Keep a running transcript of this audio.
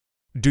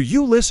Do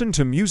you listen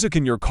to music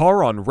in your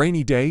car on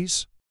rainy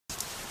days?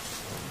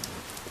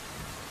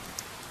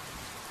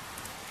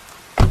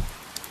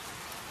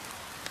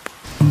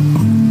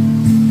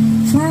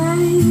 Fly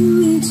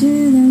me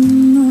to the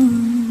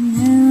moon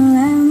and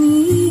let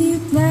me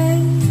play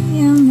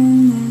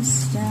in the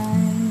stars.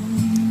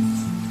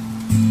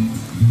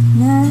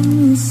 Let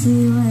me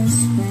see what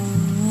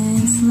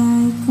spring is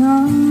like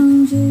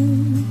on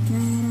Jupiter.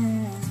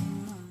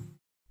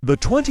 The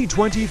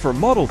 2020 for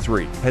Model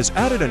 3 has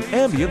added an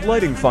ambient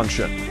lighting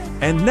function,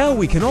 and now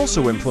we can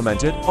also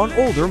implement it on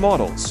older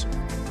models.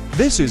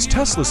 This is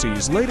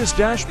Teslasy's latest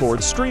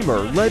dashboard streamer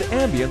LED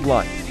ambient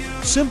light.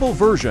 Simple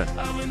version.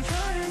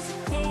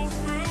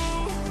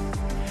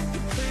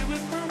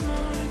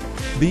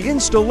 The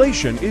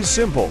installation is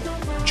simple.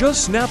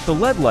 Just snap the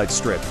LED light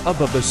strip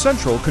above the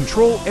central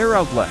control air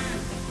outlet,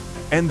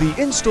 and the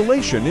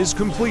installation is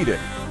completed.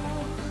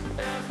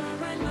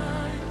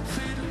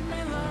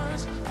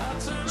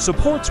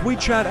 Supports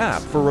WeChat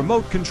app for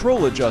remote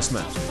control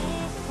adjustment.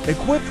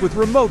 Equipped with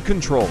remote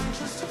control.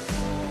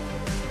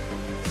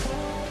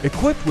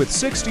 Equipped with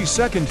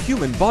 60-second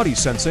human body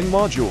sensing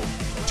module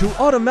to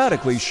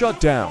automatically shut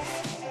down.